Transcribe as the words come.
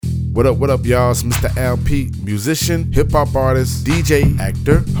What up, y'all? It's Mr. Al Pete, musician, hip-hop artist, DJ,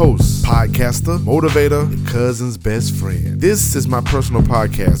 actor, host, podcaster, motivator, and cousin's best friend. This is my personal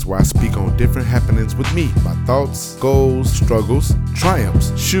podcast where I speak on different happenings with me, my thoughts, goals, struggles,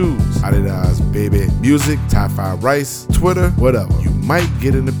 triumphs, shoes, Adidas, baby, music, Thai rice, Twitter, whatever. You might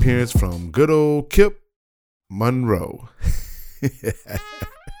get an appearance from good old Kip Monroe.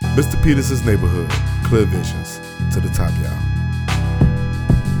 Mr. Peterson's Neighborhood, Clear Visions. To the top, y'all.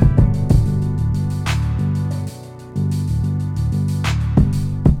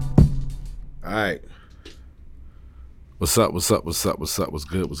 All right. What's up? What's good? What's good? What's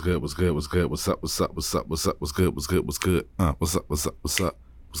good? What's good? What's good? What's good? What's up? What's up? What's good? What's good? What's good? What's up? What's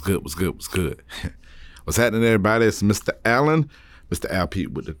good? What's good? What's happening, everybody? It's Mr. Allen, Mr. Al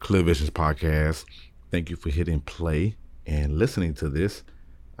Pete with the Clear Visions podcast. Thank you for hitting play and listening to this.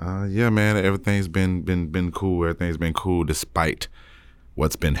 Yeah, man, everything's been cool. Everything's been cool despite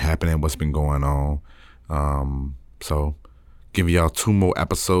what's been happening, what's been going on. So giving y'all 2 more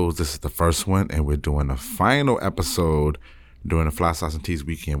episodes. This is the first one, and we're doing the final episode during the Fly Sauce and Teas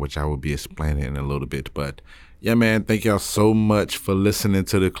weekend, which I will be explaining in a little bit. But yeah, man, thank y'all so much for listening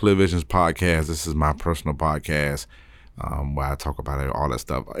to the Clear Visions podcast. This is my personal podcast where I talk about all that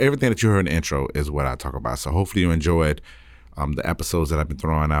stuff. Everything that you heard in the intro is what I talk about. So hopefully you enjoyed the episodes that I've been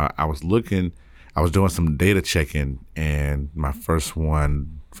throwing out. I was doing some data checking, and my first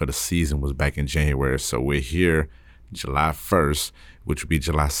one for the season was back in January. So we're here July 1st, which would be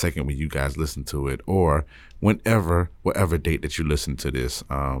July 2nd when you guys listen to it, or whatever date that you listen to this.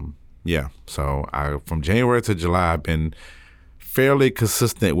 Yeah, so from January to July, I've been fairly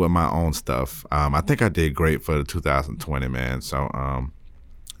consistent with my own stuff. I think I did great for the 2020, man. So,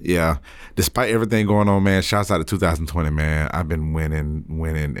 yeah, despite everything going on, man, shouts out to 2020, man. I've been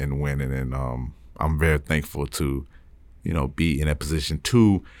winning, and I'm very thankful to, be in a position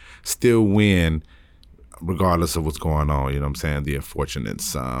to still win regardless of what's going on. You know what I'm saying? The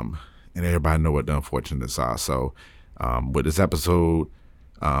unfortunates, and everybody know what the unfortunates are. So, with this episode,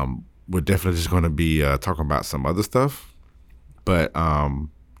 we're definitely just going to be talking about some other stuff. But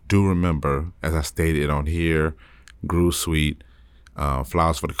do remember, as I stated on here, Groove Suite,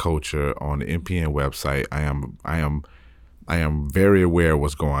 Flowers for the Culture on the MPN website. I am very aware of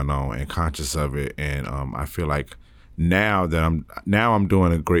what's going on and conscious of it, and I feel like now I'm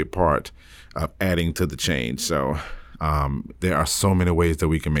doing a great part of adding to the change. So there are so many ways that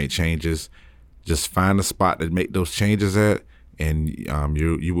we can make changes. Just find a spot to make those changes at, and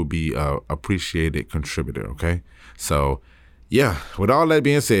you will be a appreciated contributor. Okay, so yeah. With all that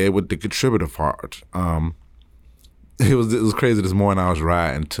being said, with the contributor part, it was crazy this morning. I was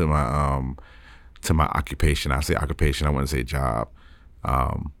riding to my occupation. I say occupation. I wouldn't say job.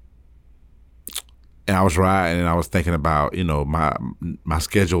 And I was riding, and I was thinking about, my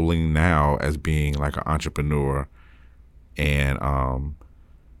scheduling now as being like an entrepreneur. And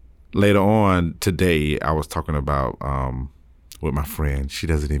later on today, I was talking about with my friend. She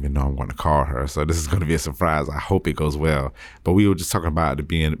doesn't even know I'm going to call her, so this is going to be a surprise. I hope it goes well. But we were just talking about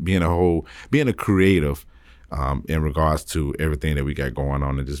being a creative in regards to everything that we got going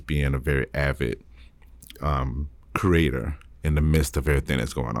on, and just being a very avid creator in the midst of everything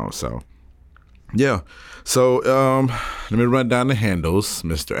that's going on. So. Yeah, so let me run down the handles.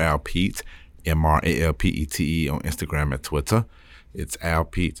 Mr. Al Pete, MRALPETE on Instagram and Twitter. It's Al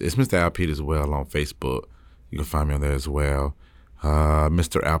Pete. It's Mr. Al Pete as well on Facebook. You can find me on there as well.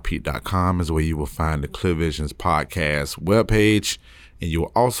 MrAlPete.com is where you will find the Clear Visions podcast webpage, and you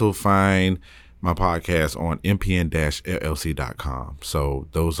will also find my podcast on mpn-llc.com. So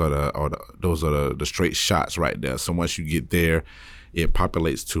those are the straight shots right there. So once you get there, it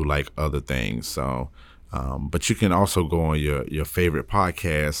populates to like other things. So, but you can also go on your favorite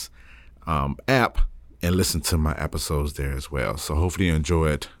podcast app and listen to my episodes there as well. So hopefully you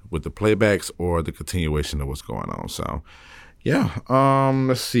enjoy it with the playbacks or the continuation of what's going on. So yeah,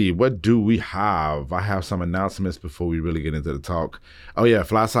 let's see. What do we have? I have some announcements before we really get into the talk. Oh yeah,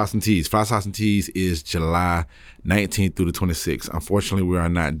 Fly Sauce and Teas. Fly Sauce and Teas is July 19th through the 26th. Unfortunately, we are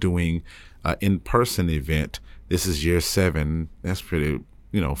not doing an in-person event. This is year 7. That's pretty,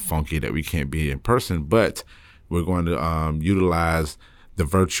 funky that we can't be in person, but we're going to utilize the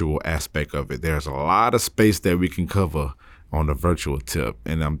virtual aspect of it. There's a lot of space that we can cover on the virtual tip,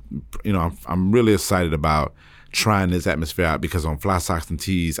 and I'm really excited about trying this atmosphere out, because on Fly Sauce and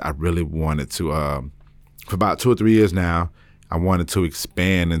Teas, I really wanted to, for about 2 or 3 years now, I wanted to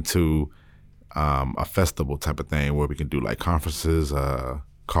expand into a festival type of thing where we can do like conferences, not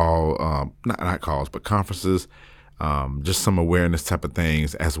calls, but conferences, just some awareness type of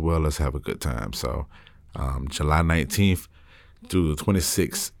things, as well as have a good time. So July 19th through the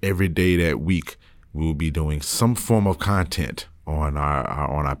 26th, every day that week, we'll be doing some form of content on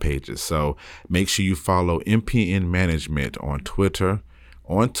our pages. So make sure you follow MPN Management on Twitter,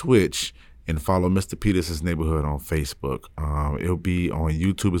 on Twitch, and follow Mr. Peterson's Neighborhood on Facebook. It'll be on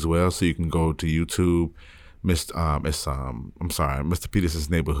YouTube as well, so you can go to YouTube. Mr. Peterson's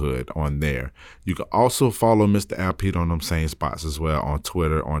Neighborhood on there. You can also follow Mr. Al Pete on them same spots as well, on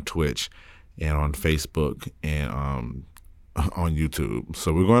Twitter, on Twitch, and on Facebook, and on YouTube.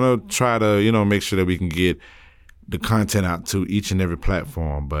 So we're gonna try to, make sure that we can get the content out to each and every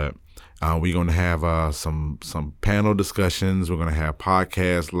platform. But we're gonna have some panel discussions. We're gonna have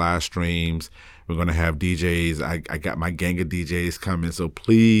podcasts, live streams. We're gonna have DJs. I got my gang of DJs coming. So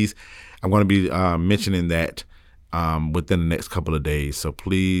please, I'm going to be mentioning that within the next couple of days. So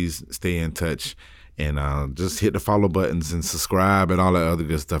please stay in touch and just hit the follow buttons and subscribe and all that other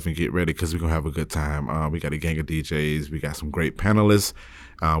good stuff and get ready, because we're going to have a good time. We got a gang of DJs. We got some great panelists.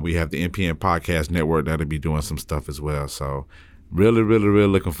 We have the NPN Podcast Network that'll be doing some stuff as well. So really, really, really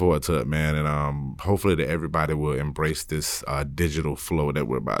looking forward to it, man. And hopefully that everybody will embrace this digital flow that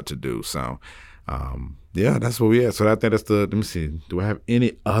we're about to do. So yeah, that's where we at. So I think that's let me see. Do I have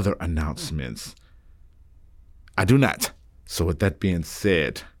any other announcements? I do not. So with that being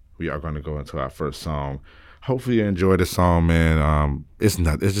said, we are going to go into our first song. Hopefully you enjoy the song, man. It's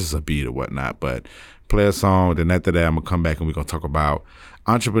just a beat or whatnot, but play a song. Then after that, I'm going to come back and we're going to talk about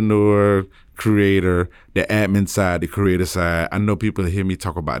entrepreneur, creator, the admin side, the creator side. I know people hear me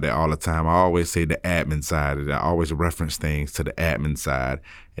talk about that all the time. I always say the admin side, and I always reference things to the admin side,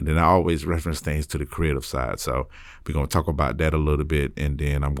 and then I always reference things to the creative side. So we're going to talk about that a little bit, and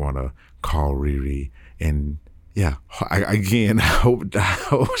then I'm going to call Riri. And yeah, I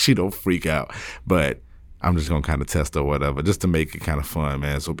hope she don't freak out, but I'm just going to kind of test her or whatever, just to make it kind of fun,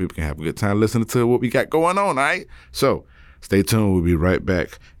 man, so people can have a good time listening to what we got going on, all right? So stay tuned. We'll be right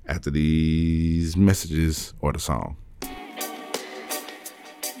back after these messages or the song.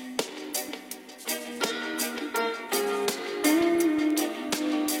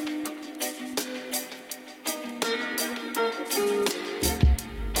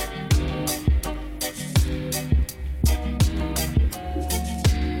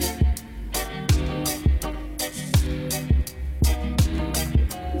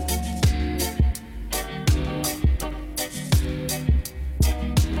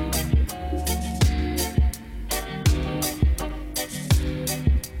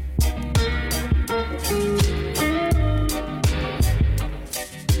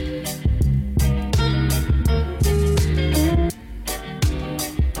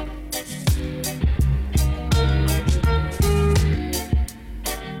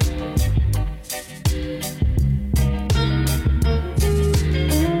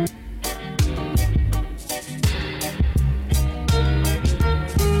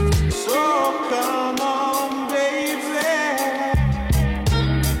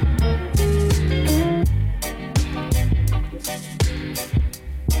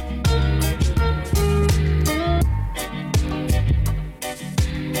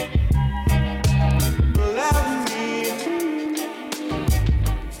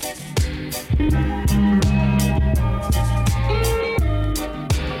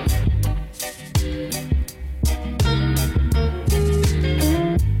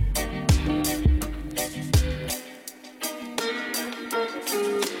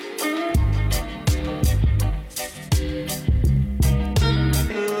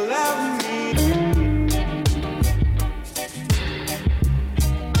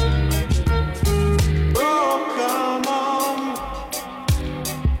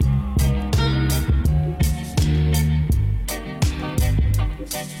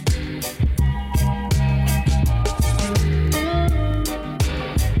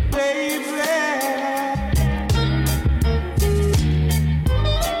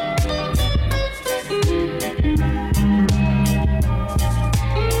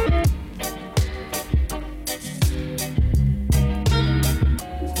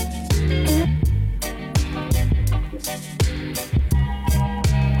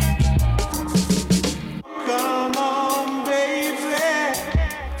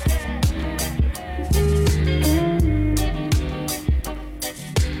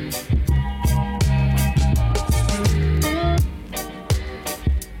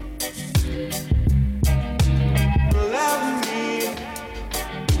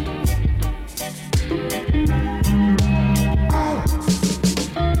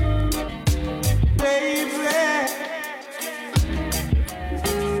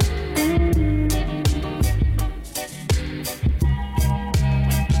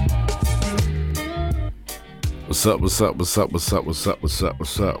 What's up? What's up? What's up? What's up? What's up? What's up?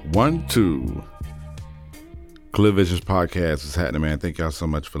 What's up? 1, 2. Clear Visions Podcast is happening, man. Thank y'all so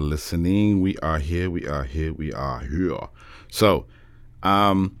much for listening. We are here. We are here. We are here. So,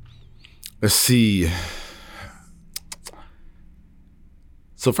 let's see.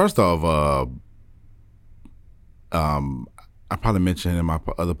 So first off, I probably mentioned in my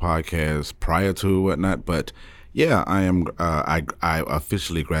other podcasts prior to whatnot, but yeah, I am. I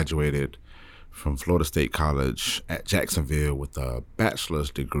officially graduated from Florida State College at Jacksonville with a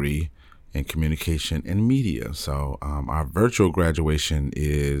bachelor's degree in communication and media. So our virtual graduation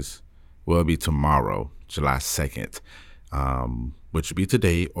will be tomorrow, July 2nd, which will be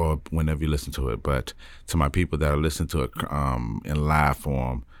today or whenever you listen to it. But to my people that are listening to it in live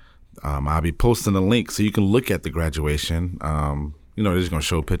form, I'll be posting a link so you can look at the graduation. They're just going to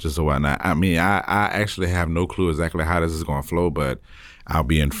show pictures or whatnot. I mean, I actually have no clue exactly how this is going to flow, but I'll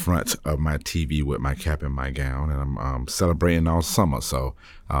be in front of my TV with my cap and my gown, and I'm celebrating all summer. So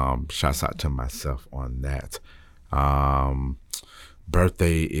shouts out to myself on that.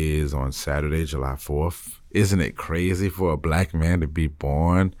 Birthday is on Saturday, July 4th. Isn't it crazy for a black man to be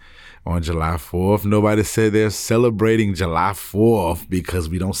born on July 4th? Nobody said they're celebrating July 4th because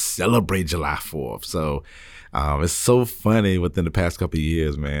we don't celebrate July 4th. So it's so funny within the past couple of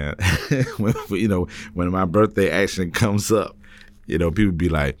years, man. when my birthday actually comes up, people be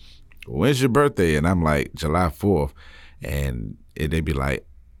like, when's your birthday? And I'm like, July 4th. And they'd be like,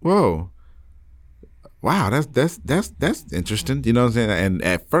 whoa, wow, that's interesting. You know what I'm saying? And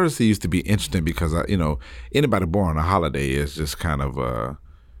at first it used to be interesting because, anybody born on a holiday is just kind of,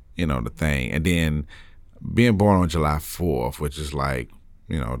 the thing. And then being born on July 4th, which is like,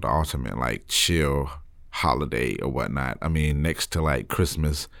 the ultimate like chill holiday or whatnot. I mean, next to like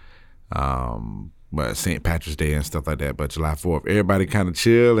Christmas, but St. Patrick's Day and stuff like that. But July 4th, everybody kind of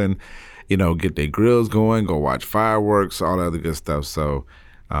chill and, get their grills going, go watch fireworks, all that other good stuff. So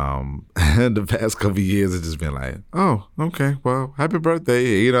the past couple of years, it's just been like, oh, okay, well, happy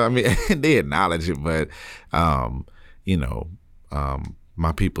birthday. They acknowledge it, but,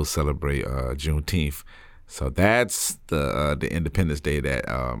 my people celebrate Juneteenth. So that's the Independence Day that,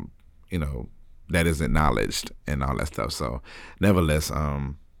 that is acknowledged and all that stuff. So nevertheless,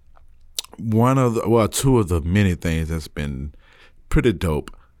 two of the many things that's been pretty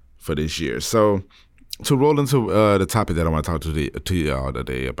dope for this year. So to roll into the topic that I want to talk to y'all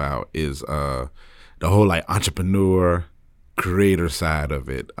today about is the whole like entrepreneur creator side of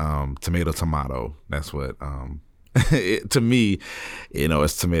it. Tomato. That's what to me,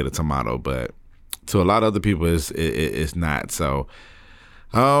 it's tomato, but to a lot of other people it's not. So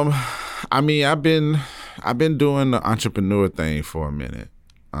I've been doing the entrepreneur thing for a minute.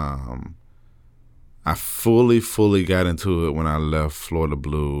 I fully got into it when I left Florida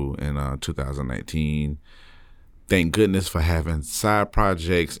Blue in 2019. Thank goodness for having side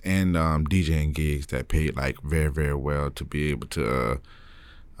projects and DJing gigs that paid like very, very well to be able to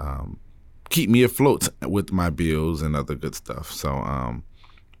keep me afloat with my bills and other good stuff. So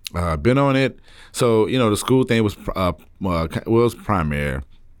been on it. So the school thing was primary.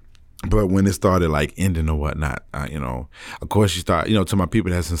 But when it started like ending or whatnot, of course you start, to my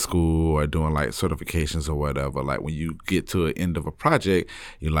people that's in school or doing like certifications or whatever, like when you get to the end of a project,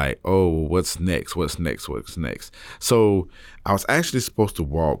 you're like, oh, what's next? What's next? So I was actually supposed to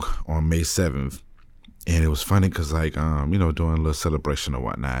walk on May 7th. And it was funny because like, doing a little celebration or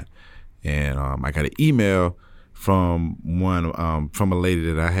whatnot. And I got an email from from a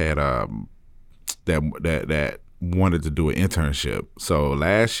lady that I had that wanted to do an internship. So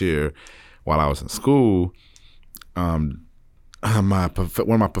last year, while I was in school, one of my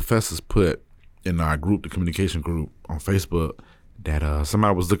professors put in our group, the communication group on Facebook, that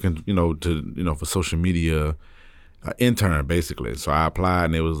somebody was looking, for social media intern basically. So I applied,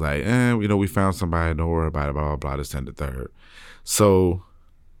 and it was like, we found somebody. Don't worry about it. Blah blah blah. This and the third. So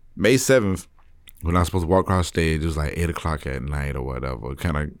May 7th, when I was supposed to walk across stage, it was like 8:00 at night or whatever.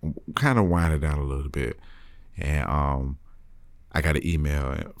 Kind of winded down a little bit. And I got an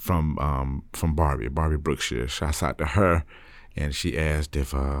email from Barbie Brookshire. Shouts out to her, and she asked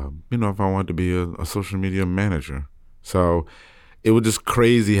if if I wanted to be a social media manager. So it was just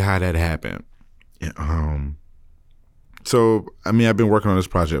crazy how that happened. So I've been working on this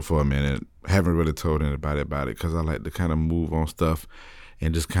project for a minute. Haven't really told anybody about it because I like to kind of move on stuff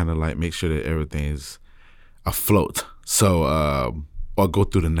and just kind of like make sure that everything's afloat. So or go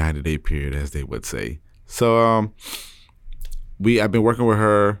through the 90-day period, as they would say. So I've been working with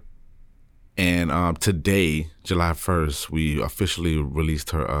her, and today, July 1st, we officially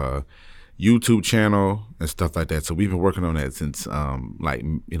released her YouTube channel and stuff like that. So we've been working on that since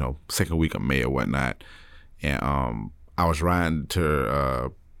second week of May or whatnot. And I was riding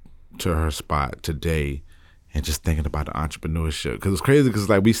to her spot today and just thinking about the entrepreneurship. Because it's crazy because,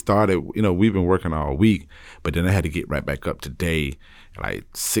 like, we started, we've been working all week, but then I had to get right back up today at like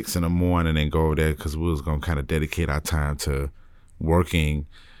 6 in the morning and go over there because we was going to kind of dedicate our time to working,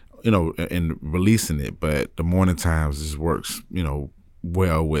 and releasing it. But the morning times just works,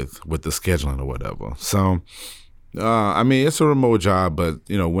 well with the scheduling or whatever. So, it's a remote job, but,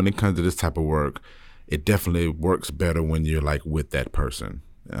 when it comes to this type of work, it definitely works better when you're like with that person.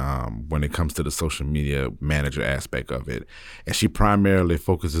 When it comes to the social media manager aspect of it. And she primarily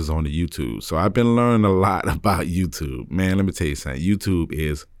focuses on the YouTube. So I've been learning a lot about YouTube. Man, let me tell you something. YouTube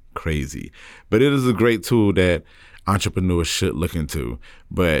is crazy. But it is a great tool that entrepreneurs should look into.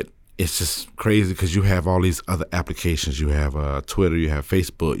 But it's just crazy because you have all these other applications. You have Twitter, you have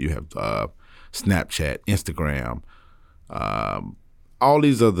Facebook, you have Snapchat, Instagram, all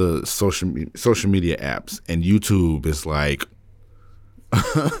these other social media apps. And YouTube is like,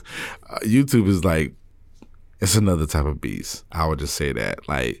 YouTube is like, it's another type of beast. I would just say that.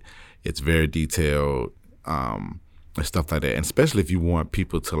 Like, it's very detailed, and stuff like that. And especially if you want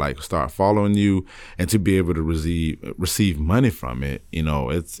people to like start following you and to be able to receive money from it,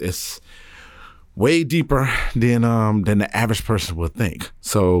 it's way deeper than the average person would think.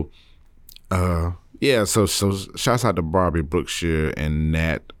 So, so shouts out to Barbie Brookshire and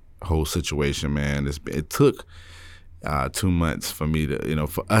that whole situation, man. It took 2 months for me to,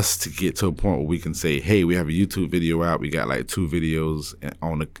 for us to get to a point where we can say, hey, we have a YouTube video out. We got like 2 videos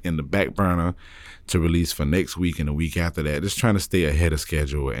in the back burner to release for next week and the week after that. Just trying to stay ahead of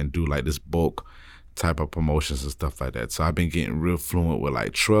schedule and do like this bulk type of promotions and stuff like that. So I've been getting real fluent with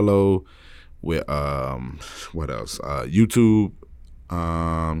like Trello, with what else? YouTube,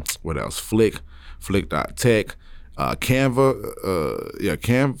 what else? Flick.tech. Canva,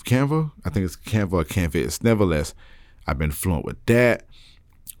 Canva. I think it's Canva or Canva. It's nevertheless. I've been fluent with that.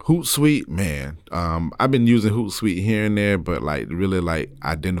 Hootsuite, man. I've been using Hootsuite here and there, but like really like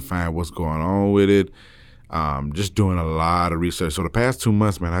identifying what's going on with it. Just doing a lot of research. So the past 2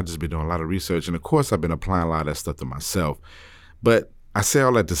 months, man, I've just been doing a lot of research. And of course, I've been applying a lot of that stuff to myself. But I say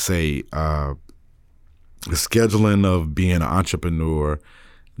all that to say, the scheduling of being an entrepreneur,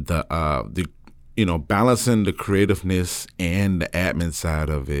 the balancing the creativeness and the admin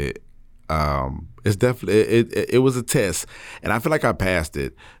side of it, it's definitely it was a test, and I feel like I passed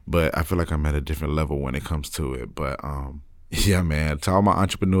it, but I feel like I'm at a different level when it comes to it. But yeah, man, to all my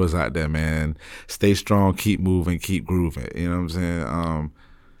entrepreneurs out there, man, stay strong, keep moving, keep grooving. You know what I'm saying?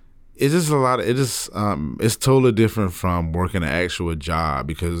 It's just it's totally different from working an actual job,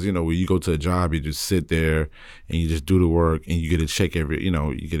 because when you go to a job, you just sit there and you just do the work and you get a check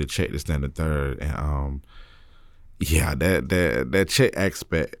you get a check this, then the third, and yeah, that check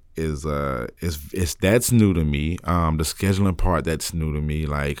aspect is that's new to me. The scheduling part, that's new to me.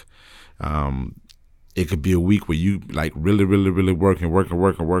 Like, it could be a week where you like really, really, really working,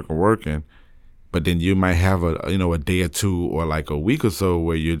 but then you might have a day or two or like a week or so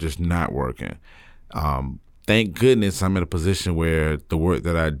where you're just not working. Thank goodness I'm in a position where the work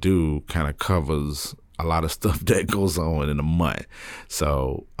that I do kind of covers a lot of stuff that goes on in a month.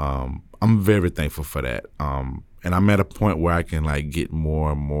 So I'm very thankful for that. And I'm at a point where I can like get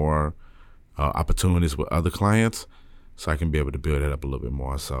more and more opportunities with other clients, so I can be able to build that up a little bit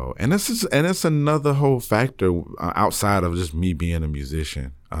more. So, and it's another whole factor outside of just me being a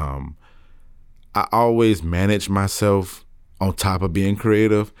musician. I always manage myself on top of being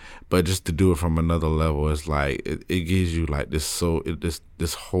creative, but just to do it from another level, it's like it gives you like this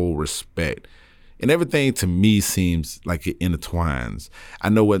whole respect. And everything to me seems like it intertwines. I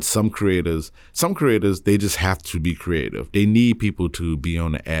know what some creators, they just have to be creative. They need people to be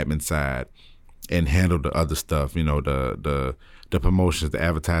on the admin side and handle the other stuff, the promotions, the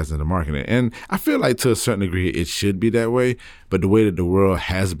advertising, the marketing. And I feel like to a certain degree it should be that way. But the way that the world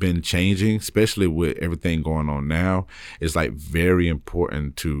has been changing, especially with everything going on now, is like very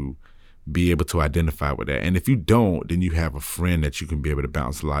important to be able to identify with that. And if you don't, then you have a friend that you can be able to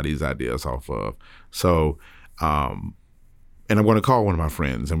bounce a lot of these ideas off of. So, and I'm going to call one of my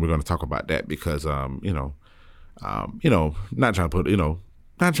friends and we're going to talk about that because, not trying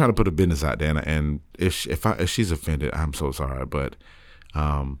to put a business out there. And if she's offended, I'm so sorry. But,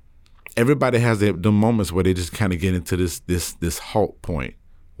 everybody has the moments where they just kind of get into this halt point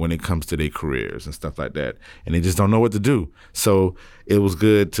when it comes to their careers and stuff like that, and they just don't know what to do. So it was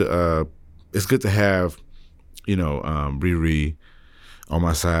good to have, Riri on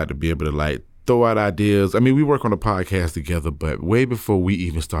my side to be able to like throw out ideas. I mean, we work on a podcast together, but way before we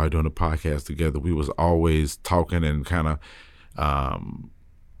even started doing the podcast together, we was always talking and kind of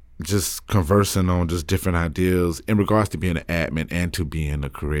just conversing on just different ideas in regards to being an admin and to being a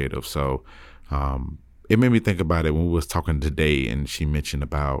creative. So it made me think about it when we was talking today, and she mentioned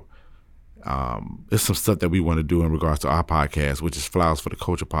about there's some stuff that we want to do in regards to our podcast, which is Flowers for the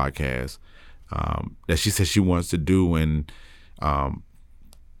Culture podcast, that she said she wants to do, and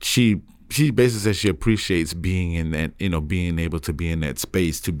she basically says she appreciates being in that, being able to be in that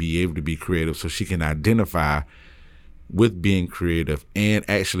space, to be able to be creative, so she can identify with being creative and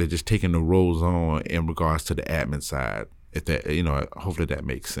actually just taking the roles on in regards to the admin side. If that, hopefully that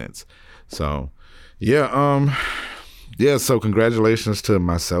makes sense. So, yeah. So congratulations to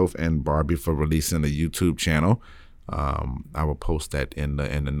myself and Barbie for releasing a YouTube channel. I will post that in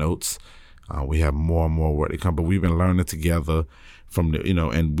the notes. We have more and more work to come, but we've been learning together from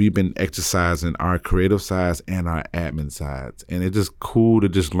and we've been exercising our creative sides and our admin sides, and it's just cool to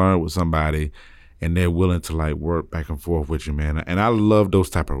just learn with somebody, and they're willing to like work back and forth with you, man. And I love those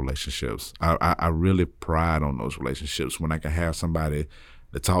type of relationships. I really pride on those relationships when I can have somebody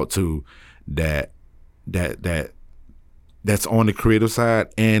to talk to that's on the creative side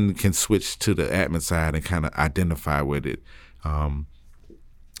and can switch to the admin side and kind of identify with it.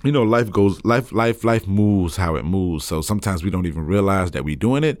 Life moves how it moves. So sometimes we don't even realize that we're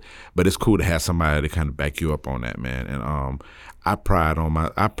doing it, but it's cool to have somebody to kind of back you up on that, man. And I pride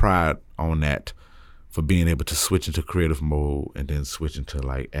on that, for being able to switch into creative mode and then switch into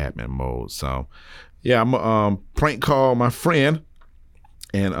like admin mode. So yeah, I'm gonna prank call my friend,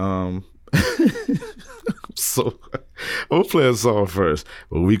 and so we'll play a song first.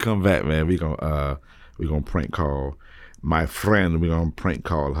 When we come back, man, we gonna prank call my friend. We're gonna prank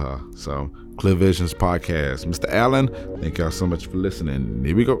call her. So Clear Visions podcast, Mr. Allen, thank y'all so much for listening.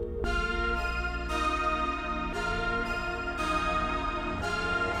 Here we go.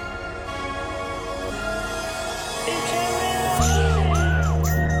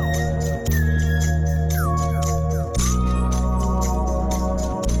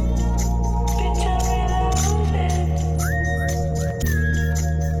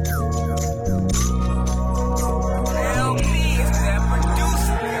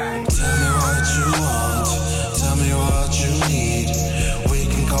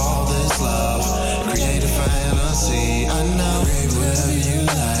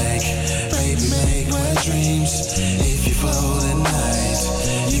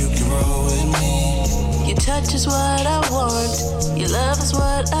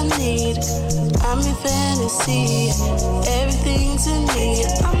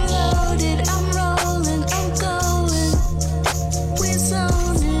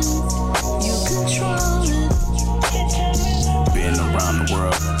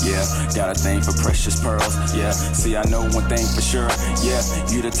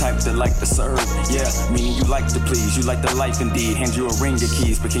 Indeed, hand you a ring, your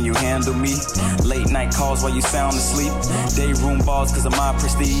keys, but can you handle me? Late night calls while you sound asleep. Day room balls cause of my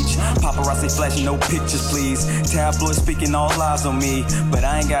prestige. Paparazzi flashing no pictures, please. Tabloids speaking all lies on me. But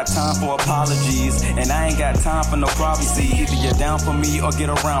I ain't got time for apologies, and I ain't got time for no privacy. Either you're down for me or get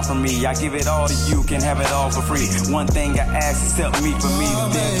around from me. I give it all to you, can have it all for free. One thing I ask is help me for me.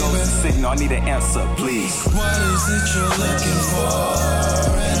 There goes the signal, I need an answer, please. What is it you're looking for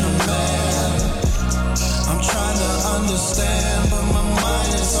in a man? I'm trying to understand, but my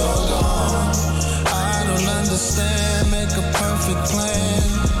mind is all gone. I don't understand, make a perfect plan.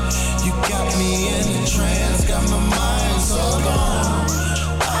 You got me in a trance, got my mind so gone.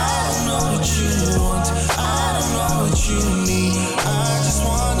 I don't know what you want, I don't know what you need. I just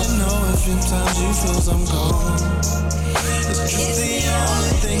wanna know if in times you feel I'm gone. It's just the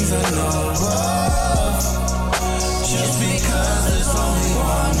only things I know of. Just because there's only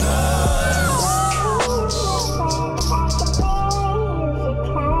one of us.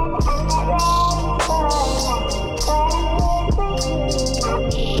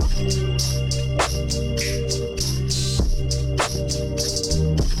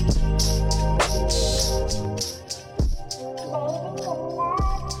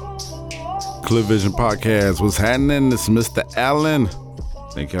 Clear Vision podcast, what's happening? It's Mr. Allen.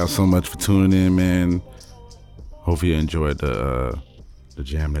 Thank y'all so much for tuning in, man. Hope you enjoyed the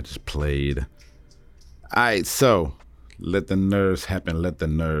jam that just played. All right, so let the nerves happen. Let the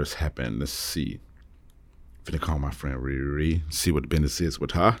nerves happen. Let's see. Finna call my friend Riri. See what the business is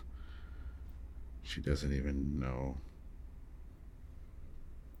with her. She doesn't even know.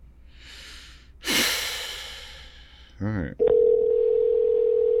 All right.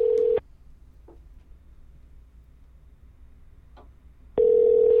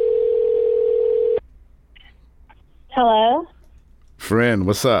 Hello? Friend,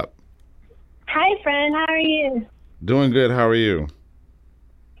 what's up? Hi, friend. How are you? Doing good. How are you?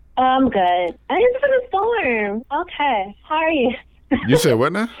 I'm good. I just been a storm. Okay. How are you? You said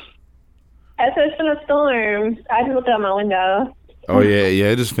what now? I said it's been a storm. I just looked out my window. Oh yeah,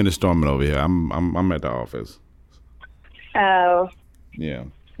 it just finished storming over here. I'm at the office. Oh. Yeah.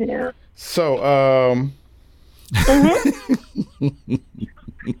 Yeah. So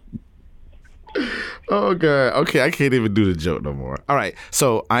oh god. Okay, I can't even do the joke no more. All right.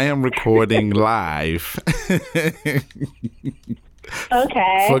 So I am recording live.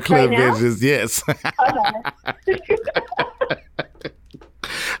 Okay. For Clear right now? Visions, yes. Okay.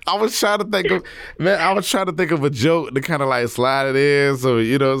 I was trying to think of a joke to kind of like slide it in, so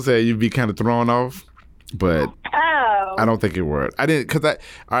you know what I'm saying, you'd be kind of thrown off. But Oh. I don't think it worked. I didn't, all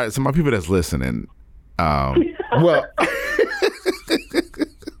right, so my people that's listening, well,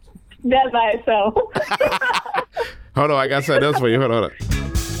 That's by itself. hold on, I got something else for you. Hold on.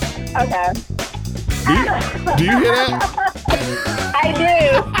 Okay. Do you hear that? I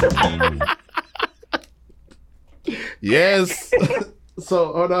do. Yes.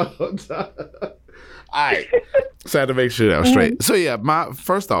 So hold on. All right. So I had to make sure that was straight. So yeah,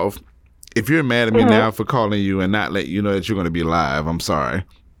 first off, if you're mad at me now for calling you and not letting you know that you're going to be live, I'm sorry.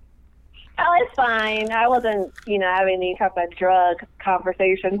 Oh, it's fine. I wasn't, having any type of drug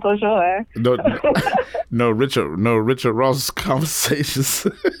conversation for sure. No Richard Ross conversations.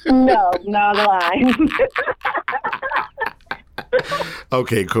 No, not a lie.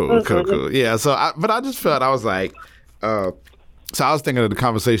 Okay, cool. Yeah, but I just felt, I was like, so I was thinking of the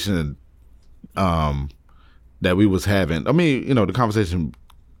conversation that we was having. I mean, the conversation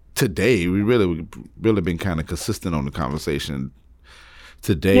today, we really been kind of consistent on the conversation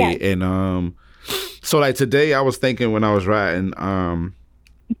today. Yeah. And so like today I was thinking when I was writing,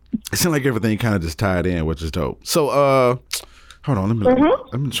 it seemed like everything kind of just tied in, which is dope. So hold on,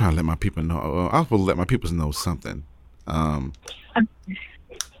 let me try to let my people know. I was supposed to let my people know something. I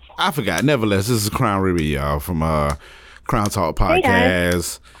forgot. Nevertheless, this is Crown Riri, y'all, from Crown Talk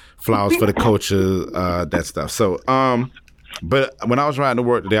Podcast, Flowers for the Culture, that stuff. So but when I was writing the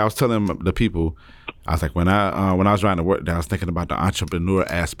work today, I was telling the people, I was like, when I was writing the work today, I was thinking about the entrepreneur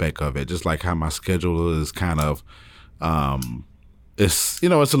aspect of it, just like how my schedule is kind of, it's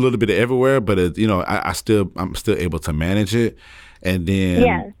it's a little bit of everywhere, but I'm still able to manage it. And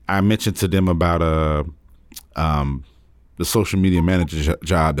then I mentioned to them about the social media manager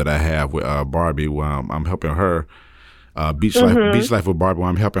job that I have with Barbie. I'm helping her. Beach Life with Barbie.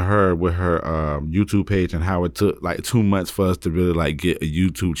 I'm helping her with her YouTube page, and how it took like 2 months for us to really like get a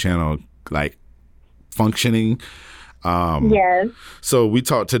YouTube channel like functioning. Yes. So we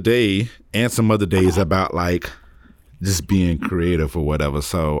talked today and some other days about like just being creative or whatever.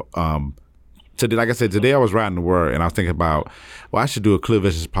 So today, like I said, today I was writing the word and I was thinking about, well, I should do a Clear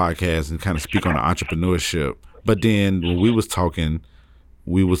Visions podcast and kind of speak on the entrepreneurship. But then when we was talking,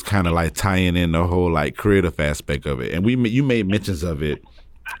 we was kind of like tying in the whole like creative aspect of it, and you made mentions of it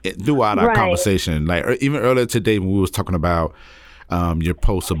throughout our conversation. Like even earlier today when we was talking about your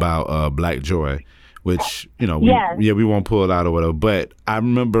post about Black Joy, which we won't pull it out or whatever. But I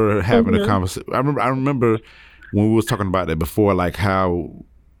remember having a conversation. I remember when we was talking about that before, like how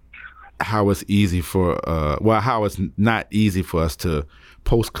it's easy for how it's not easy for us to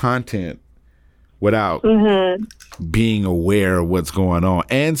post content without being aware of what's going on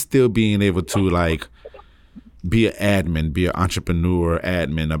and still being able to like be an admin, be an entrepreneur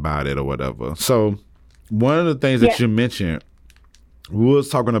admin about it or whatever. So one of the things that you mentioned, we was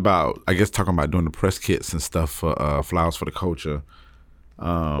talking about doing the press kits and stuff for Flowers for the Culture.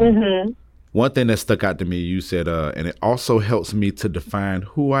 One thing that stuck out to me, you said, and it also helps me to define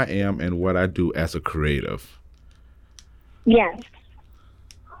who I am and what I do as a creative. Yes.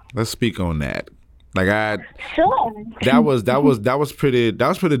 Let's speak on that. Like sure. That was pretty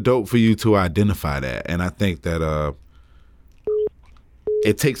dope for you to identify that, and I think that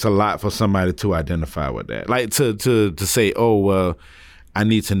it takes a lot for somebody to identify with that, like to say, oh well, I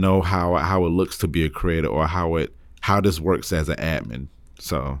need to know how it looks to be a creator or how this works as an admin.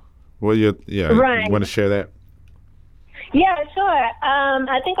 So, well, you want to share that? Yeah, sure.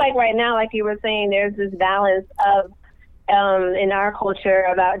 I think like right now, like you were saying, there's this balance of in our culture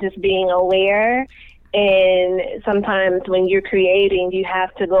about just being aware, and sometimes when you're creating, you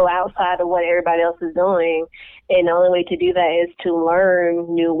have to go outside of what everybody else is doing, and the only way to do that is to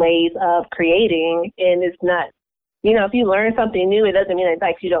learn new ways of creating. And it's not, if you learn something new, it doesn't mean it's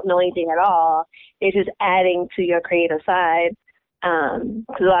like you don't know anything at all. It's just adding to your creative side,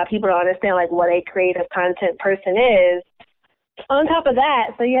 because a lot of people don't understand like what a creative content person is. On top of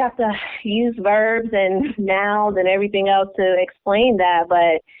that, so you have to use verbs and nouns and everything else to explain that.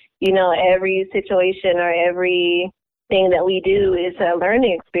 But, every situation or every thing that we do is a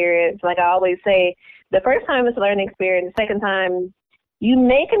learning experience. Like I always say, the first time is a learning experience. The second time, you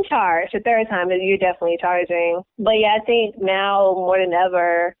may can charge. The third time, you're definitely charging. But yeah, I think now more than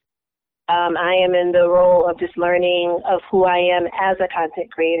ever, I am in the role of just learning of who I am as a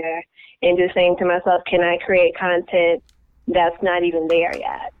content creator and just saying to myself, can I create content that's not even there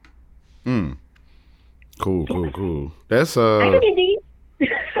yet? Cool. That's I could be deep.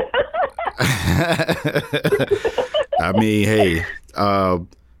 I mean, hey,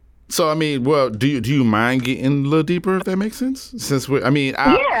 so I mean, well, do you mind getting a little deeper, if that makes sense? Since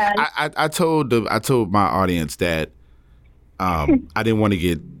I told my audience that I didn't want to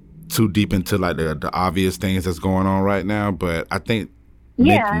get too deep into like the obvious things that's going on right now, but I think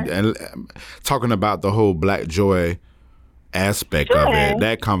talking about the whole Black Joy aspect of it,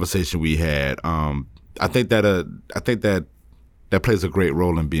 that conversation we had, I think that plays a great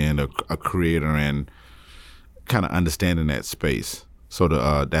role in being a creator and kind of understanding that space. So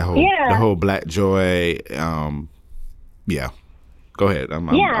the whole Black Joy, Go ahead. I'm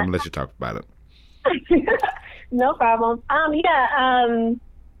gonna let you talk about it. No problem.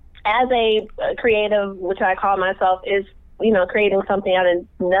 As a creative, which I call myself, is creating something out of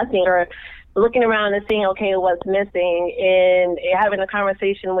nothing or looking around and seeing, okay, what's missing, and having a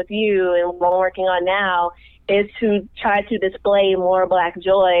conversation with you and what I'm working on now is to try to display more Black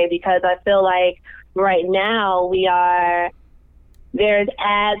joy, because I feel like right now there's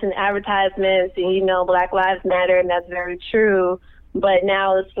ads and advertisements and, Black Lives Matter, and that's very true. But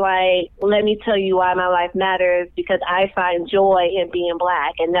now it's like, let me tell you why my life matters, because I find joy in being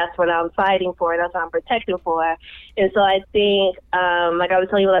Black, and that's what I'm fighting for, that's what I'm protecting for. And so I think, like I was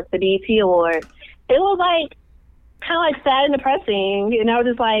telling you about the BET Awards, it was like kind of like sad and depressing. And I was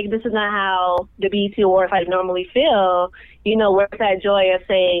just like, this is not how the BET Awards like normally feel. Where's that joy of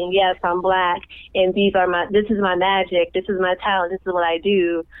saying, yes, I'm Black, and this is my magic, this is my talent, this is what I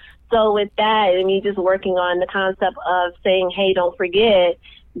do. So with that, and me just working on the concept of saying, hey, don't forget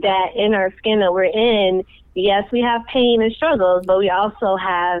that in our skin that we're in, yes, we have pain and struggles, but we also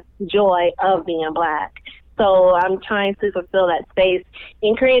have joy of being Black. So I'm trying to fulfill that space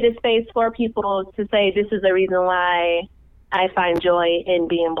and create a space for people to say, this is the reason why I find joy in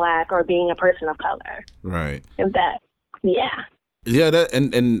being Black or being a person of color. Right. And that, yeah. Yeah, that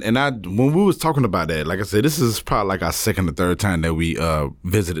and I when we was talking about that, like I said, this is probably like our second or third time that we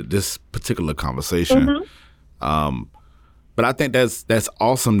visited this particular conversation. But I think that's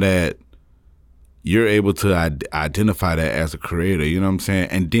awesome that you're able to identify that as a creator. You know what I'm saying?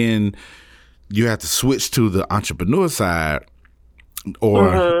 And then you have to switch to the entrepreneur side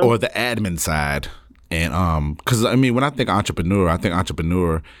or the admin side, and because I mean, when I think entrepreneur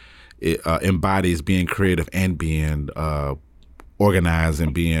it embodies being creative and being organized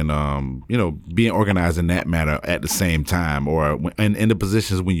and being being organized in that matter at the same time, or in the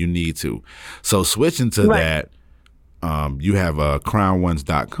positions when you need to. So switching to that, you have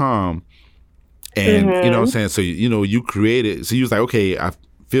crownones.com, and you know what I'm saying, so you created, so you was like, okay, I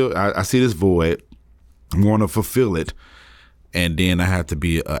see this void, I'm going to fulfill it, and then I have to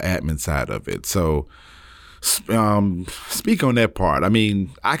be an admin side of it. So speak on that part. I mean,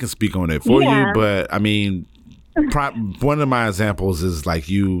 I can speak on it for you, but I mean, one of my examples is like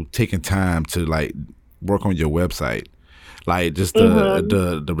you taking time to like work on your website, like just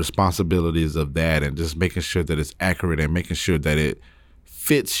the responsibilities of that, and just making sure that it's accurate and making sure that it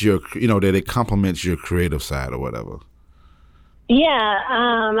fits your, that it complements your creative side or whatever.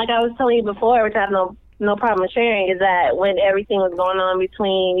 Yeah, like I was telling you before, which I have no problem sharing, is that when everything was going on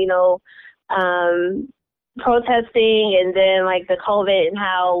between, protesting and then like the COVID and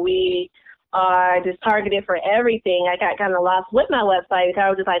how we are just targeted for everything, I got kind of lost with my website, because I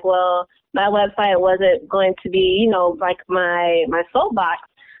was just like, well, my website wasn't going to be, like my soapbox.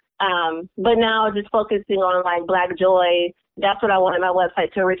 But now just focusing on like Black joy, that's what I wanted my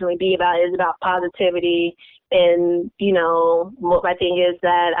website to originally be about, is about positivity. And, what my thing is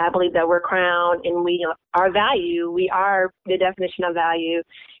that I believe that we're crowned and we are value. We are the definition of value.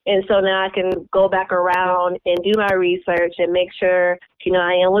 And so now I can go back around and do my research and make sure,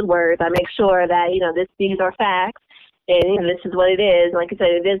 I am with words. I make sure that, these are facts and this is what it is. Like I said,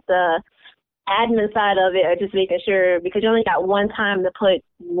 it is the admin side of it, or just making sure, because you only got one time to put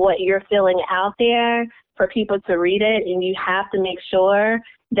what you're feeling out there for people to read it, and you have to make sure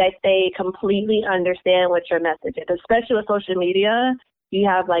that they completely understand what your message is. Especially with social media, you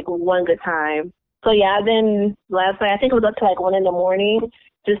have like one good time. So yeah, then last night, I think it was up to like 1 a.m,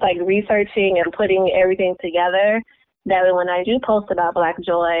 just like researching and putting everything together. That way when I do post about Black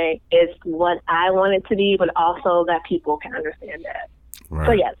joy, it's what I want it to be, but also that people can understand it. Right.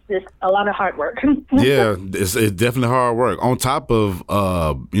 So yes, it's a lot of hard work. Yeah, it's definitely hard work. On top of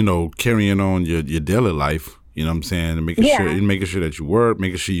carrying on your daily life, you know what I'm saying, and making sure that you work,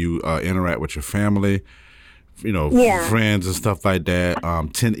 making sure you interact with your family, friends and stuff like that.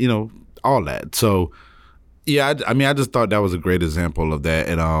 All that. So yeah, I just thought that was a great example of that,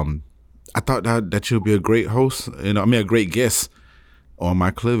 and I thought that you'd be a great host, a great guest on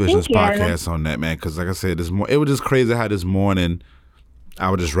my Clear Visions podcast on that, man. Because like I said, it was just crazy how this morning I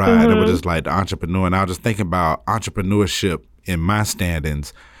would just ride. It was just like the entrepreneur, and I was just thinking about entrepreneurship in my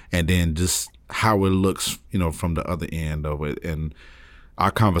standings, and then just how it looks, from the other end of it. And our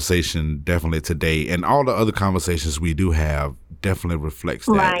conversation definitely today, and all the other conversations we do have, definitely reflects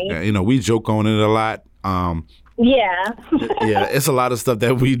that. Right. We joke on it a lot. Yeah, it's a lot of stuff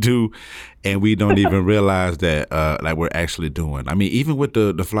that we do, and we don't even realize that like we're actually doing. I mean, even with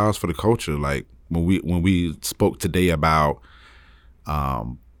the Flowers for the Culture, like when we spoke today about,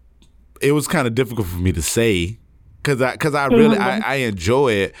 it was kind of difficult for me to say because I really I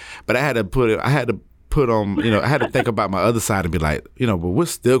enjoy it, but I had to put on, I had to think about my other side and be like, but we're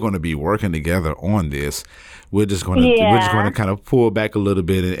still going to be working together on this. We're just going to kind of pull back a little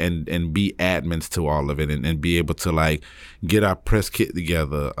bit and be admins to all of it and be able to like get our press kit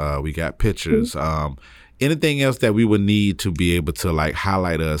together. We got pictures, anything else that we would need to be able to like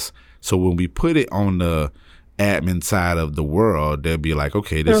highlight us. So when we put it on the admin side of the world, they'll be like,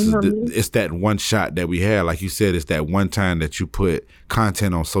 okay, this is it's that one shot that we had. Like you said, it's that one time that you put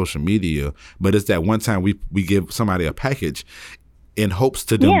content on social media, but it's that one time we give somebody a package in hopes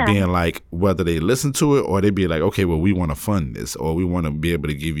to them being like, whether they listen to it or they be like, okay, well, we want to fund this, or we want to be able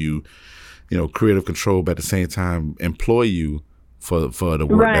to give you, creative control, but at the same time employ you for the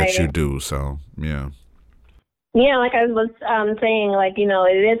work that you do. So, yeah. Yeah, like I was saying, like, it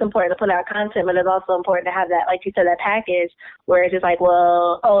is important to put out content, but it's also important to have that, like you said, that package where it's just like,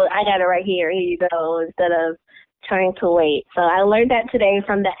 well, oh, I got it right here. Here you go, instead of trying to wait. So I learned that today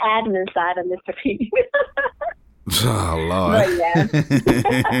from the admin side of Mr. P. Oh, Lord.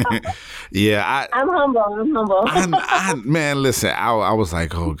 But yeah. I'm humble. Man, listen, I was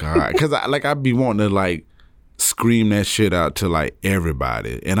like, oh, God. Because I'd be wanting to, like, scream that shit out to, like,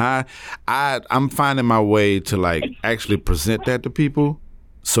 everybody. And I'm finding my way to, like, actually present that to people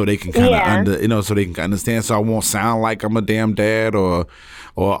so they can kind of so they can understand. So I won't sound like I'm a damn dad or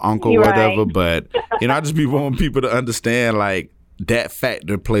uncle or whatever. But, I just be wanting people to understand, like, that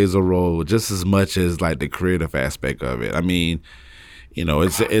factor plays a role just as much as like the creative aspect of it. I mean,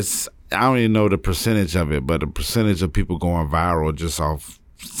 it's I don't even know the percentage of it, but the percentage of people going viral just off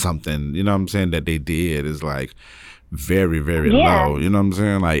something, what I'm saying, that they did is like very, very low. You know what I'm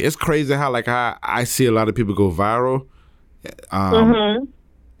saying? Like, it's crazy how like I see a lot of people go viral, and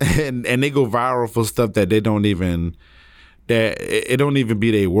they go viral for stuff that it don't even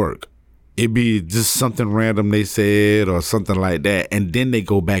be their work. It'd be just something random they said or something like that. And then they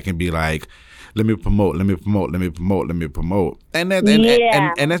go back and be like, let me promote. And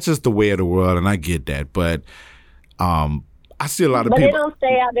and that's just the way of the world. And I get that. But I see a lot of people. But they don't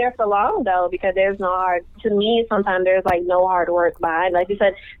stay out there for long, though, because there's no hard, to me, sometimes there's like no hard work behind. Like you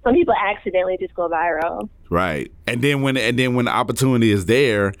said, some people accidentally just go viral. Right. And then when the opportunity is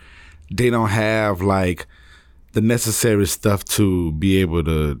there, they don't have like the necessary stuff to be able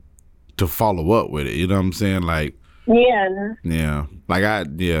to follow up with it, you know what I'm saying? Like, like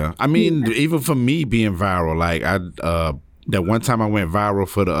I mean, even for me being viral, like that one time I went viral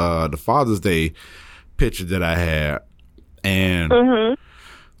for the Father's Day picture that I had, and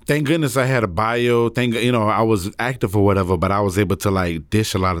thank goodness I had a bio. I was active or whatever, but I was able to like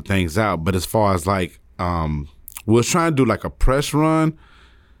dish a lot of things out. But as far as like, we was trying to do like a press run.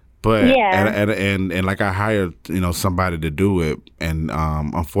 But and like I hired somebody to do it, and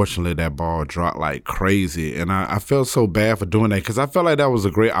unfortunately that ball dropped like crazy, and I felt so bad for doing that because I felt like that was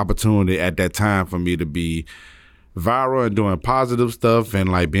a great opportunity at that time for me to be viral and doing positive stuff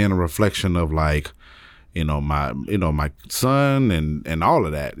and like being a reflection of like my son and all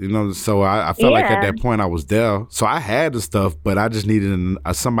of that, So I felt like at that point I was there, so I had the stuff, but I just needed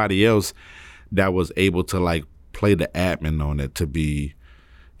somebody else that was able to like play the admin on it to be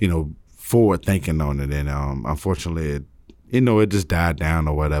forward thinking on it. And unfortunately, it just died down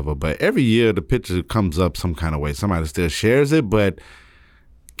or whatever. But every year the picture comes up some kind of way. Somebody still shares it, but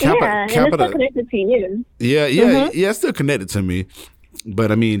and it's still connected to you. Yeah, it's still connected to me.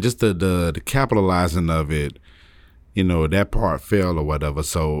 But I mean, just the capitalizing of it, that part fell or whatever.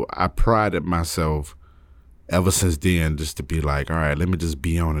 So I prided myself ever since then just to be like, all right, let me just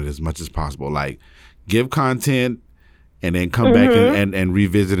be on it as much as possible. Like, give content and then come back and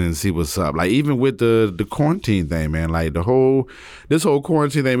revisit it and see what's up. Like even with the quarantine thing, man, like this whole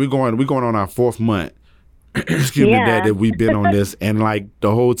quarantine thing, we're going on our 4th month. Excuse me, that we've been on this, and like the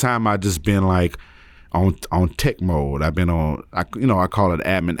whole time I just been like on tech mode. I've been on, I call it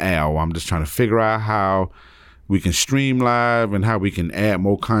admin Al. I'm just trying to figure out how we can stream live and how we can add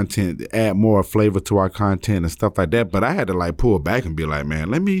more content, add more flavor to our content and stuff like that. But I had to like pull back and be like,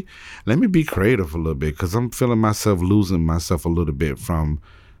 man, let me be creative a little bit, because I'm feeling myself losing myself a little bit from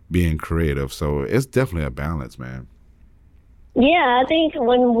being creative. So it's definitely a balance, man. Yeah, I think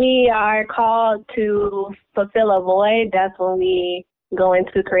when we are called to fulfill a void, that's when we go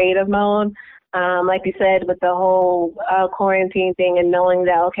into creative mode. Like you said, with the whole quarantine thing and knowing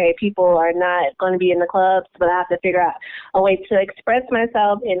that, okay, people are not going to be in the clubs, but I have to figure out a way to express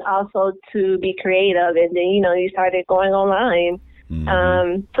myself and also to be creative. And then, you started going online.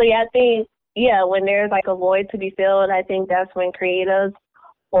 So, yeah, I think, when there's like a void to be filled, I think that's when creatives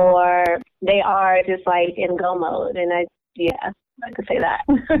they are just like in go mode. And I could say that.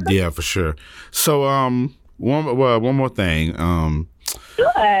 Yeah, for sure. So, one more thing.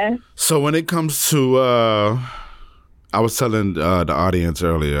 Sure. So when it comes to, I was telling the audience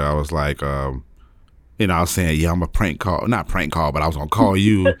earlier, I was like, I was saying, I'm a not prank call, but I was gonna call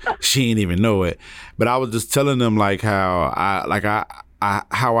you. She didn't even know it, but I was just telling them like how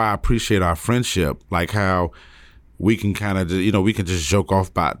I appreciate our friendship, like how we can kind of we can just joke off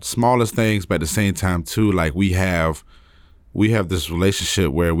about the smallest things, but at the same time too, like we have this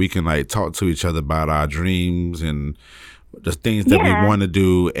relationship where we can like talk to each other about our dreams and the things that we want to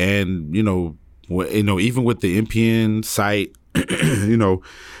do. And even with the NPN site,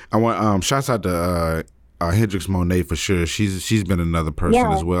 I want shouts out to Hendrix Monet for sure. She's been another person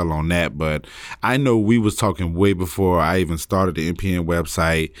as well on that. But I know we was talking way before I even started the NPN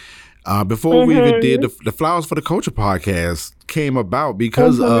website. Before we even did the Flowers for the Culture podcast came about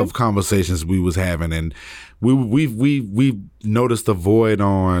because of conversations we was having, and we noticed a void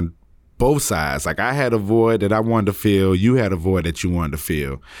on both sides. Like I had a void that I wanted to fill, you had a void that you wanted to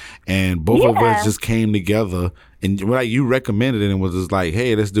fill, and both of us just came together. And like you recommended it and was just like,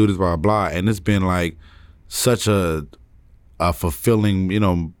 hey, let's do this, blah blah. And it's been like such a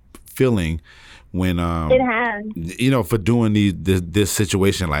fulfilling, feeling when it has, for doing this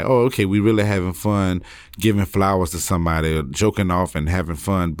situation. Like, oh, okay, we really having fun giving flowers to somebody, joking off and having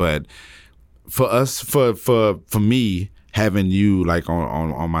fun. But for us, for me, having you like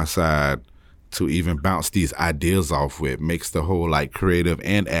on my side to even bounce these ideas off with makes the whole like creative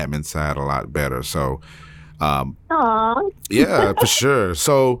and admin side a lot better. So, yeah, for sure.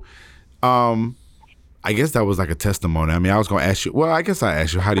 So, I guess that was like a testimony. I mean, I was going to ask you. Well, I guess I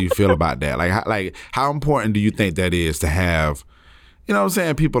asked you, how do you feel about that? Like how important do you think that is to have,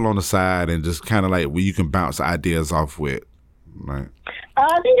 people on the side and just kind of like where you can bounce ideas off with, right?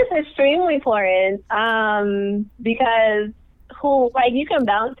 I think it's extremely important because you can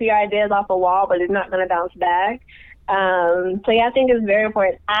bounce your ideas off a wall, but it's not going to bounce back. So yeah, I think it's very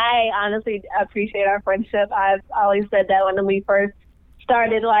important. I honestly appreciate our friendship. I've always said that when we first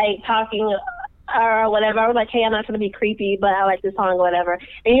started like talking or whatever. I was like, hey, I'm not going to be creepy, but I like this song or whatever.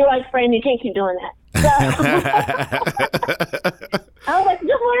 And you're like, friend, you can't keep doing that. So, I was like, good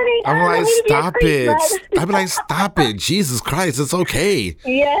morning. I'm like, stop it. I'd be like, stop it. Jesus Christ, it's okay.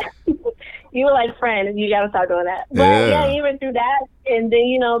 Yeah. You were like, friend, you got to stop doing that. But yeah, even through that, and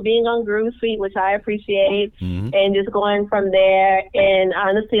then, being on Groove Suite, which I appreciate, and just going from there. And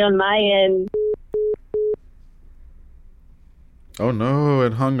honestly, on my end. Oh, no,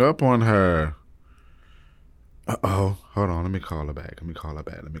 it hung up on her. Uh-oh. Hold on. Let me call her back.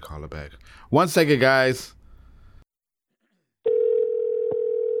 1 second, guys.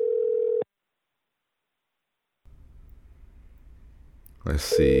 Let's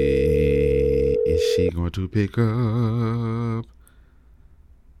see. Is she going to pick up?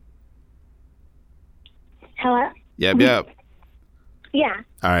 Hello? Yep. Yeah.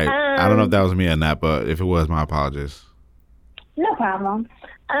 All right. I don't know if that was me or not, but if it was, my apologies. No problem.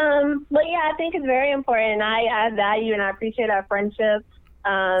 But yeah, I think it's very important. I value and I appreciate our friendship.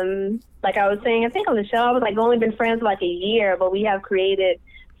 Like I was saying, I think on the show, I was like only been friends for like a year, but we have created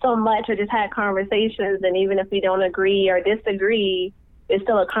so much or just had conversations. And even if we don't agree or disagree, it's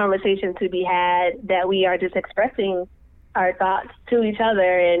still a conversation to be had that we are just expressing our thoughts to each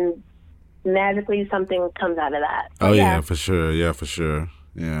other, and magically something comes out of that. So, oh yeah, for sure. Yeah, for sure.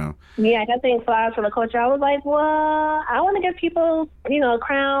 Yeah. Yeah, I think Flowers for the Culture, I was like, well, I want to give people,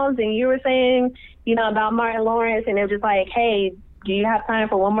 crowns. And you were saying, about Martin Lawrence, and it was just like, hey, do you have time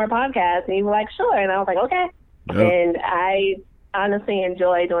for one more podcast? And you were like, sure. And I was like, okay. Yep. And I honestly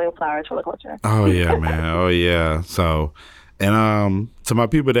enjoy doing flowers for the culture. Oh yeah, man. Oh yeah. So, and to my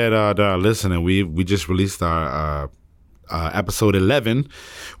people that are listening, we just released our episode 11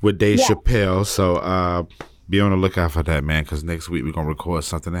 with Dave Chappelle. So be on the lookout for that, man, because next week we're gonna record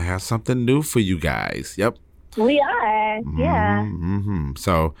something that has something new for you guys. Yep. We are. Yeah. Mm-hmm.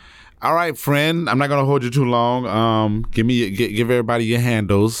 So, all right, friend. I'm not gonna hold you too long. Give everybody your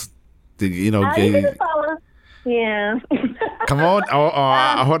handles. You know. You can just follow. Yeah. Come on.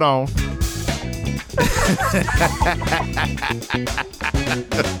 Hold on.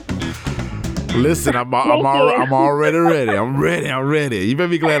 Listen, I'm already ready. I'm ready. You better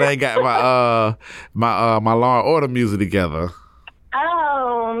be glad I ain't got my Law and Order music together.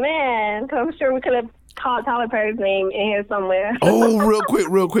 Oh man, 'cause I'm sure we could have called Tyler Perry's name in here somewhere. Oh,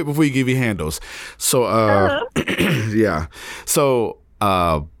 real quick before you give your handles. So yeah. So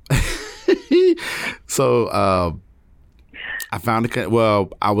I found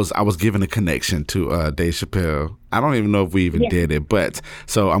I was given a connection to Dave Chappelle. I don't even know if we even did it, but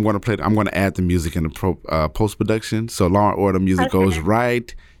so I'm going to add the music in the post production. So Law and Order music goes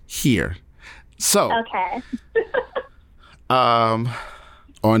right here. So okay.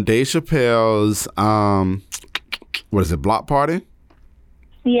 on Dave Chappelle's what is it, Block Party?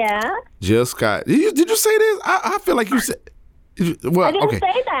 Yeah. Jill Scott. Did you say this? I feel like you said. Well, I didn't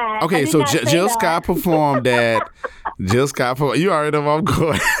say that. Okay, so Jill Scott performed at Jill Scott. You already know where I'm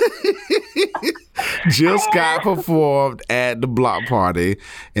going. Jill Scott performed at the Block Party,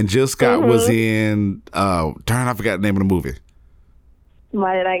 and Jill Scott was in. I forgot the name of the movie.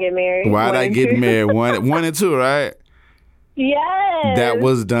 Why Did I Get Married? Why Did I Get Married? One and two, right? Yes. That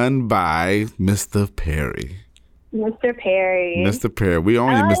was done by Mr. Perry. Mr. Perry. Mr. Perry. We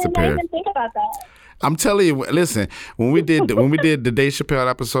only Mr. Perry. I didn't even think about that. I'm telling you, listen. When we did the Dave Chappelle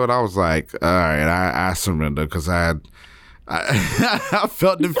episode, I was like, all right, I surrender because I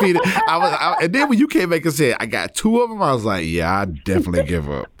felt defeated. And then when you came back and said I got two of them, I was like, yeah, I definitely give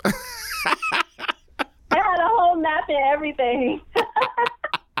up. I had a whole map and everything.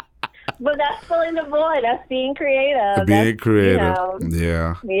 But that's filling the void. That's being creative. Being creative.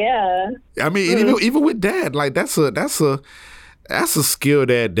 Yeah. I mean, even with that, like that's a skill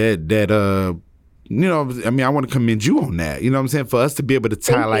that you know, I mean, I want to commend you on that. You know what I'm saying? For us to be able to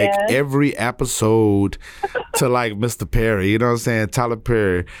tie like every episode to like Mr. Perry, you know what I'm saying? Tyler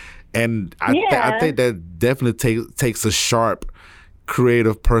Perry. And I think that definitely takes a sharp,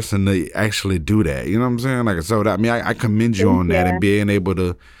 creative person to actually do that. You know what I'm saying? Like, so that, I mean, I commend you on that and being able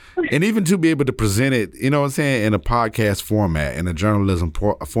to, and even to be able to present it, you know what I'm saying, in a podcast format, in a journalism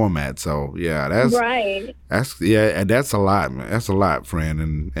format. So yeah, that's right. And that's a lot, man. That's a lot,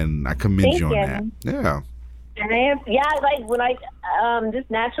 friend, and I commend you on that. Yeah. Like when I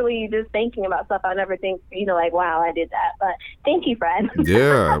just naturally just thinking about stuff, I never think, you know, like, wow, I did that. But thank you, Fred.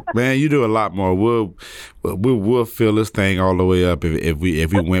 Yeah, man, you do a lot more. We'll fill this thing all the way up if we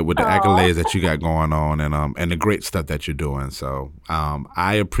went with the accolades that you got going on and the great stuff that you're doing. So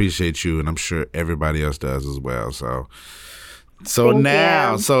I appreciate you, and I'm sure everybody else does as well. So Thank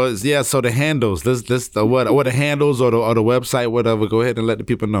you. so the handles. Let's what the handles or the website, whatever. Go ahead and let the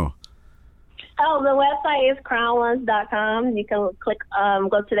people know. Oh, the website is crownones.com. You can click,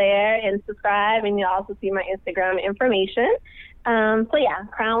 go to there and subscribe, and you'll also see my Instagram information. So yeah,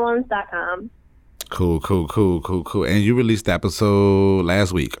 crownones.com. Cool. And you released the episode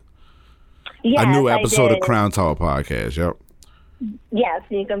last week. Yes, a new episode I did. of Crown Talk Podcast. Yep. Yes,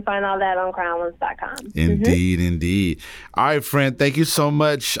 you can find all that on crownones.com. Indeed. All right, friend. Thank you so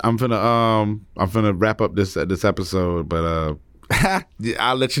much. I'm gonna wrap up this episode, but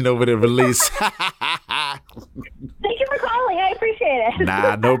I'll let you know when it release. Thank you for calling. I appreciate it.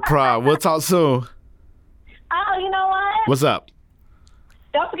 Nah, no problem. We'll talk soon. Oh, you know what? What's up?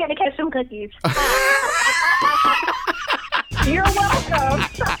 Don't forget to catch some cookies. You're welcome.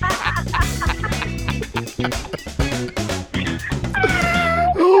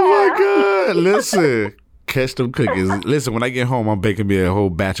 Oh my God. Listen. Catch them cookies. Listen, when I get home, I'm baking me a whole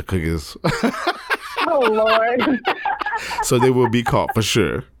batch of cookies. Oh, Lord. So they will be caught for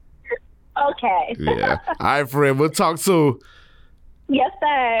sure. Okay. Yeah. All right, friend. We'll talk soon. Yes,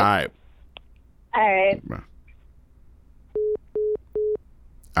 sir. All right.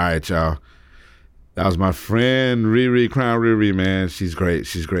 All right, y'all. That was my friend Riri, Crown Riri, man. She's great.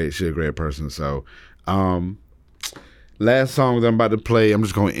 She's a great person. So, last song that I'm about to play, I'm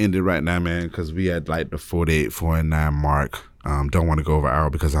just going to end it right now, man, because we had like the 48, 49 mark. Don't want to go over an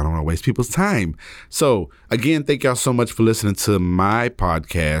hour because I don't want to waste people's time. So, again, thank y'all so much for listening to my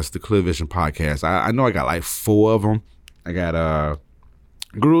podcast, the Clear Vision Podcast. I know I got like 4 of them. I got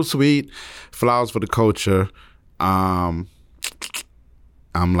Groove Suite, Flowers for the Culture,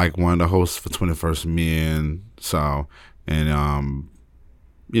 I'm like one of the hosts for 21st Men. So, and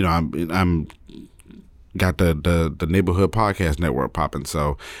you know, I'm got the Neighborhood Podcast Network popping.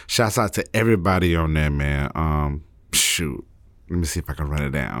 So, shouts out to everybody on there, man. Shoot, let me see if I can run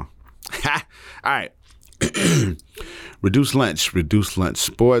it down. All right. Reduce Lunch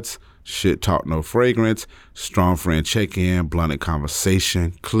Sports, Shit Talk No Fragrance, Strong Friend Check-In, Blunted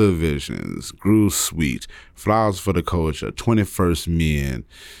Conversation, Clear Visions, Groove Suite, Flowers for the Culture, 21st Men,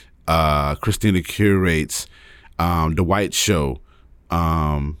 Christina Curates, The White Show,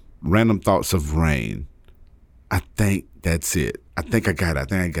 Random Thoughts of Rain. I think that's it. I think I got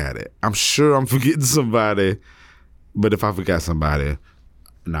it. I'm sure I'm forgetting somebody, but if I forgot somebody,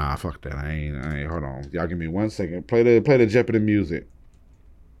 nah, fuck that. I ain't. Hold on, y'all. Give me 1 second. Play the Jeopardy music.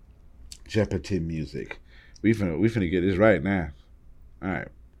 Jeopardy music. We finna get this right now. All right.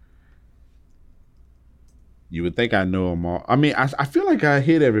 You would think I know them all. I mean, I feel like I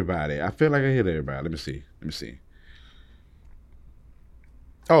hit everybody. Let me see.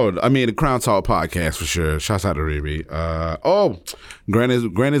 Oh, I mean, the Crown Talk podcast for sure. Shouts out to Riri.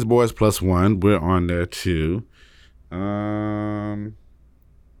 Granny's Boys Plus One. We're on there too. So I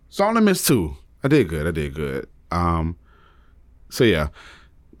only missed 2. I did good. So yeah.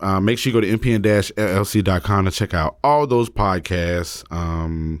 Make sure you go to mpn-llc.com to check out all those podcasts.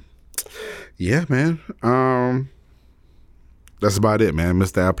 Yeah, man. That's about it, man.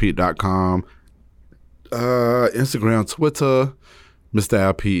 MrAlpete.com. Instagram, Twitter,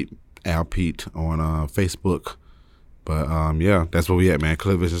 Mr. Alpete on Facebook. But yeah, that's where we at, man.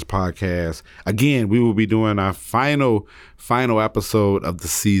 Clear Visions Podcast. Again, we will be doing our final episode of the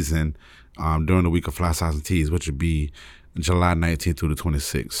season during the week of Fly Socks and Tees, which would be July 19th through the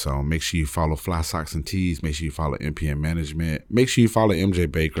 26th. So make sure you follow Fly Socks and Tees. Make sure you follow MPN Management. Make sure you follow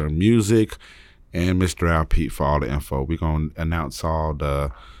MJ Baker Music and Mr. Alpete for all the info. We're going to announce all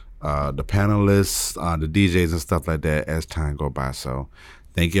the panelists, the DJs and stuff like that as time go by. So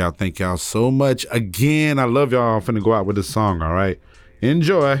thank y'all so much. Again, I love y'all. I'm finna go out with this song, all right?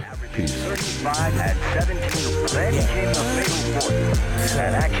 Enjoy. Peace. 35 at 17, then came the fatal force.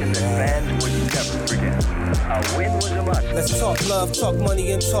 An action that fans would never forget. A win was a must. Let's talk love, talk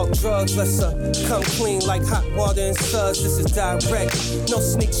money, and talk drugs. Let's come clean like hot water and suds. This is direct. No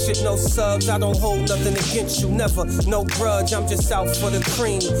sneak shit, no subs. I don't hold nothing against you, never. No grudge, I'm just out for the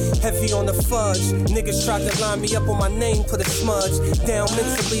cream. Heavy on the fudge. Niggas tried to line me up on my name, put a smudge. Down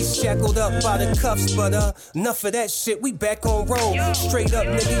mentally, shackled up by the cuffs. But enough of that shit, we back on roll. Straight up,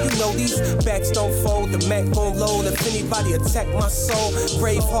 nigga, you know these backs don't fold. The Mac gon' load if anybody attack my soul.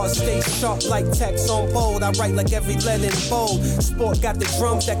 Brave heart stay sharp like tax on bold. I write like every letter in bold. Sport got the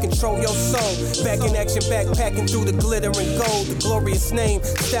drums that control your soul. Back in action, backpacking through the glitter and gold. The glorious name,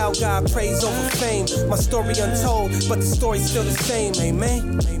 style guy, praise over fame. My story untold, but the story's still the same,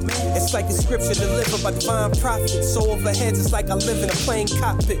 amen. It's like a scripture delivered by divine prophets. So overheads, it's like I live in a plane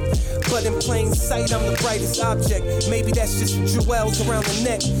cockpit. But in plain sight, I'm the brightest object. Maybe that's just jewels around the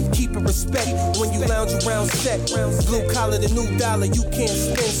neck. Keep it respect when you lounge around set. Blue collar, the new dollar, you can't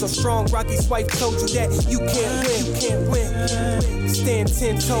spin. So strong, Rocky's wife told you that you can't win. Stand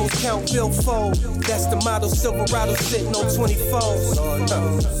 10 toes, count billfold. That's the motto, Silverado sitting on 24s.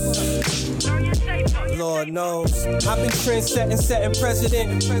 Lord knows. I've been setting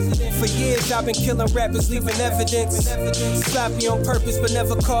president. For years I've been killing rappers, leaving evidence. Sloppy on purpose, but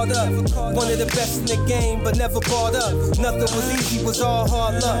never caught up. One of the best in the game, but never bought up. Nothing was easy, was all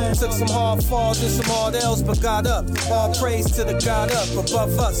hard luck. Took some hard falls and some hard L's, but got up. All praise to the God up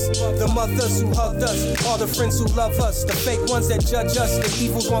above us. The mothers who hugged us, all the friends who love us. The fake ones that judge us, the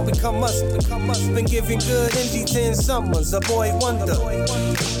evils won't become us. Been giving good indie 10 summers, a boy wonder.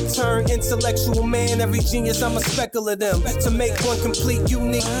 Turn intellectual man, every genius I'm a speckle of them. To make one complete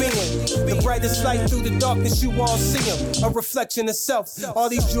unique being. The brightest light through the darkness, you all see them. A reflection of self. All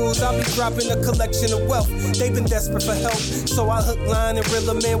these jewels, I'll be dropping a collection of wealth. They've been desperate for help, so I hook line and reel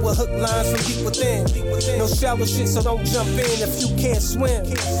them in with hook lines from deep within. No shallow shit, so don't jump in if you can't swim.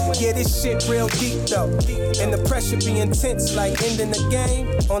 Yeah, this shit real deep though. And the pressure be intense, like ending the game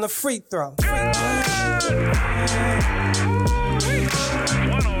on a free throw.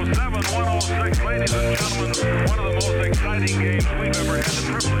 106, ladies and gentlemen, one of the most exciting games we've ever had the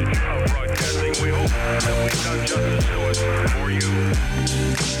privilege of broadcasting. We hope that we've done justice to it for you.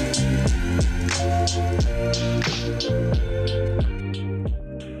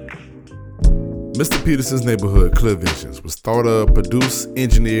 Mr. Peterson's Neighborhood Clear Visions was thought of, produced,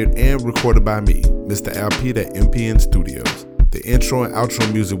 engineered, and recorded by me, Mr. Alpete at MPN Studios. The intro and outro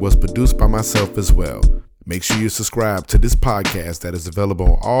music was produced by myself as well. Make sure you subscribe to this podcast that is available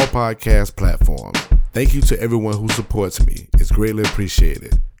on all podcast platforms. Thank you to everyone who supports me. It's greatly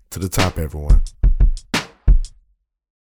appreciated. To the top, everyone.